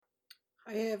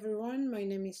Hi everyone, my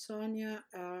name is Sonia.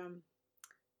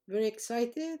 Very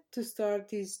excited to start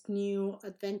this new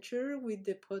adventure with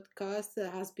the podcast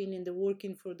that has been in the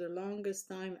working for the longest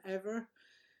time ever.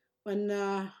 When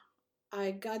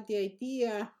I got the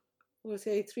idea, we'll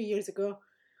say 3 years ago,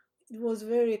 it was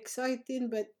very exciting,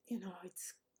 but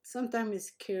it's sometimes it's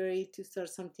scary to start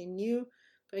something new.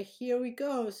 But here we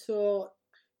go. So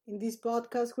in this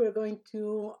podcast, we're going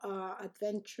to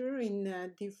adventure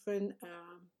in different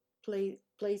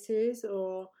places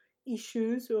or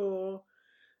issues or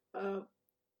uh,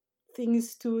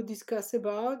 things to discuss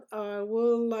about. I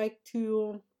would like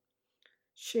to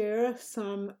share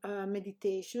some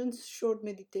meditations, short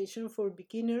meditation for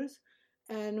beginners,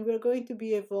 and we're going to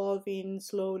be evolving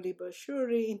slowly but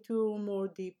surely into more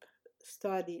deep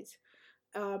studies.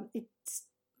 It's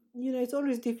it's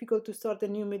always difficult to start a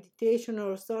new meditation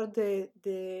or start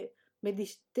the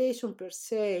meditation per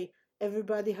se.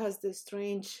 Everybody has the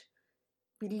strange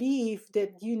belief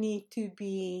that you need to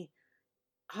be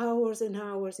hours and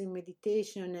hours in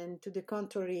meditation, and to the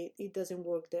contrary, it doesn't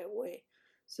work that way.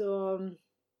 So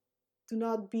do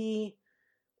not be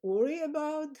worried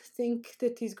about. Think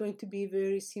that it's going to be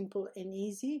very simple and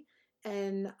easy,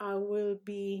 and I will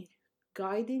be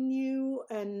guiding you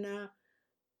and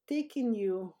taking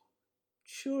you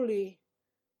surely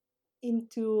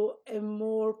into a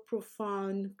more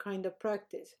profound kind of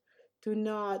practice. Do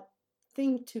not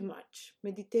think too much.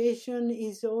 Meditation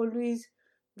is always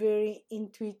very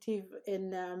intuitive,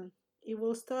 and it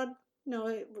will start,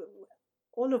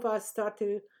 all of us start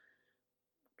to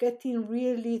getting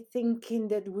really thinking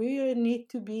that we need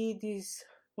to be these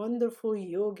wonderful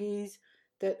yogis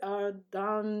that are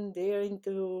down there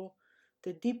into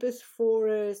the deepest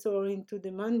forest or into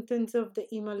the mountains of the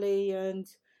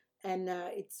Himalayas, and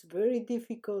it's very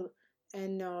difficult.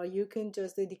 And you can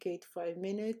just dedicate 5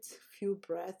 minutes, few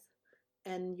breaths,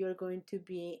 and you're going to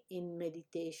be in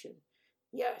meditation.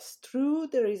 Yes, true,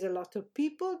 there is a lot of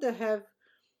people that have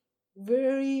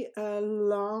very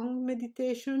long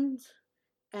meditations,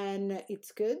 and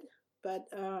it's good, but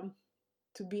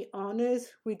to be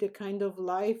honest, with the kind of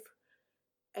life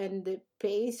and the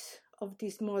pace of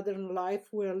this modern life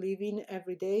we're living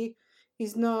every day,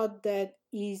 is not that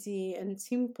easy and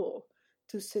simple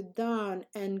to sit down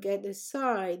and get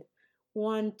aside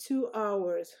 1 2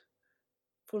 hours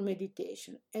for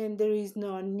meditation, and there is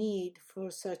no need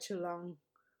for such a long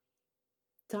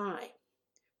time.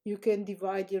 You can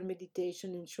divide your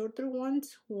meditation in shorter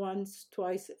ones, once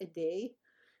twice a day,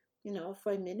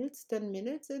 5 minutes, 10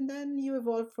 minutes, and then you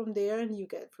evolve from there and you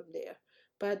get from there.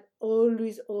 But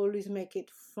always make it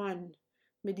fun.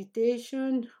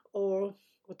 Meditation or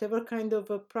whatever kind of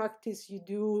a practice you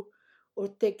do or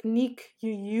technique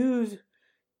you use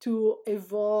to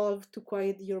evolve, to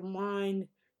quiet your mind,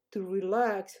 to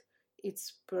relax,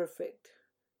 it's perfect.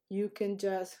 You can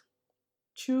just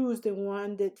choose the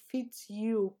one that fits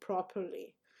you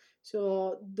properly.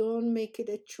 So don't make it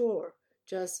a chore.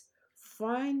 Just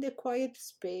find a quiet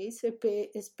space,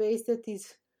 a space that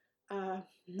is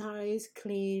nice,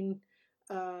 clean,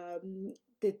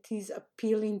 that is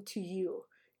appealing to you.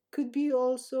 Could be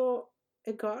also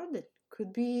a garden,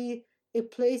 could be a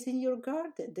place in your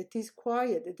garden that is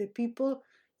quiet, that the people,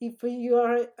 if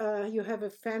you have a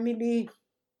family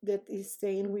that is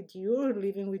staying with you or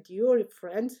living with you or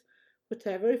friends,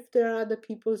 whatever, if there are other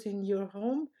peoples in your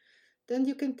home, then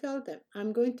you can tell them,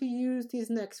 I'm going to use these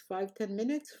next 5-10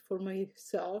 minutes for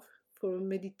myself, for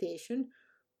meditation.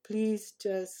 Please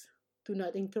just do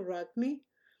not interrupt me.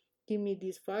 Give me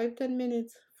these 5-10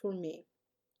 minutes for me.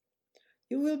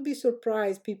 You will be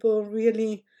surprised. People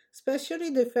really, especially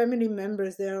the family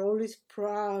members, they are always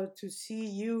proud to see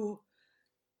you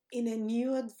in a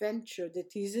new adventure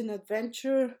that is an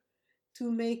adventure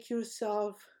to make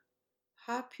yourself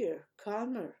happier,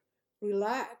 calmer,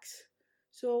 relax.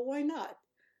 So why not?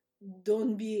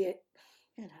 Don't be,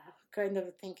 kind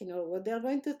of thinking, oh, what they're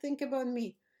going to think about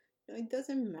me. No, it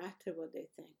doesn't matter what they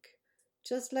think.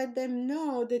 Just let them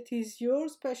know that is your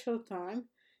special time,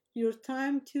 your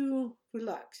time to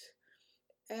relax,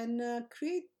 and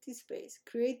create this space.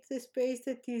 Create the space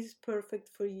that is perfect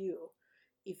for you.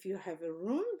 If you have a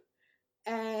room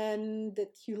and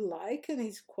that you like and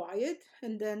is quiet,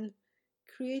 and then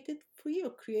create it for you.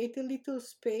 Create a little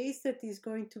space that is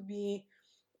going to be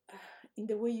in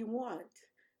the way you want.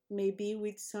 Maybe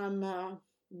with some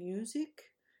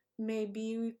music,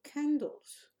 maybe with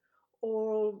candles,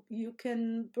 or you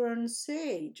can burn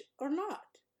sage or not.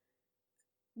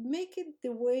 Make it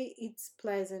the way it's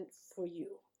pleasant for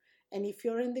you. And if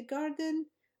you're in the garden,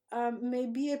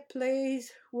 maybe a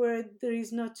place where there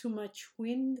is not too much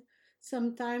wind.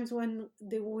 Sometimes when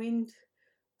the wind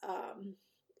um,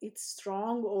 it's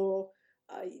strong, or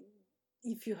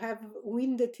if you have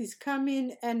wind that is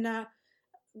coming, and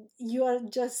you are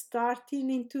just starting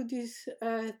into these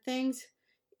things,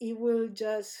 it will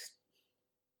just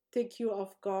take you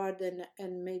off guard,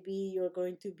 and maybe you're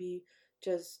going to be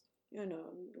just,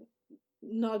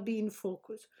 not being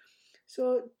focused.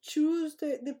 So choose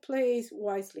the place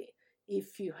wisely.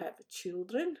 If you have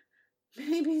children,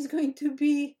 maybe it's going to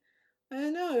be, I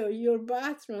don't know, your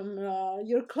bathroom,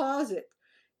 your closet.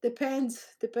 Depends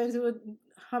what,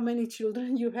 how many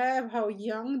children you have, how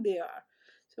young they are.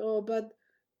 So, but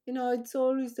it's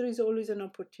always, there is always an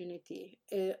opportunity.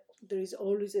 There is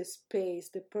always a space,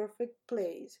 the perfect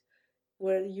place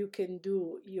where you can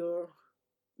do your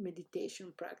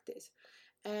meditation practice.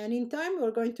 And in time, we're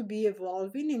going to be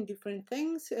evolving in different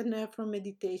things. And from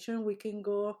meditation, we can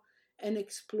go and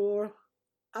explore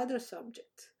other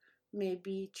subjects,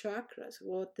 maybe chakras,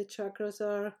 what the chakras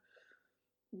are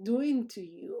doing to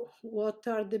you, what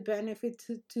are the benefits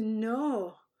to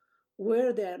know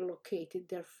where they are located,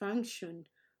 their function,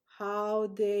 how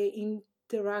they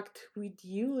interact with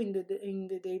you in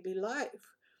the daily life.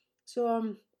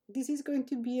 So this is going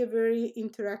to be a very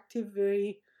interactive,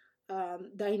 very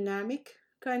dynamic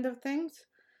kind of things.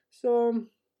 So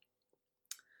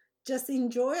just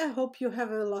enjoy. I hope you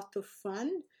have a lot of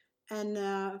fun.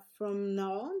 And from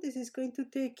now on, this is going to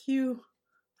take you,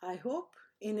 I hope,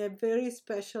 in a very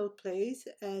special place.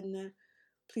 And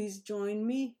please join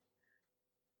me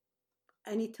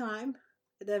anytime,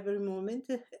 at every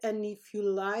moment. And if you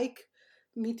like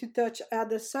me to touch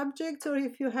other subjects, or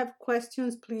if you have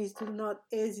questions, please do not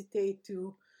hesitate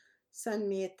to send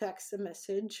me a text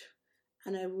message,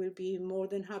 and I will be more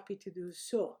than happy to do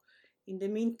so. In the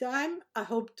meantime, I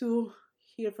hope to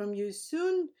hear from you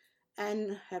soon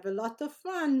and have a lot of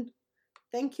fun.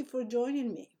 Thank you for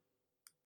joining me.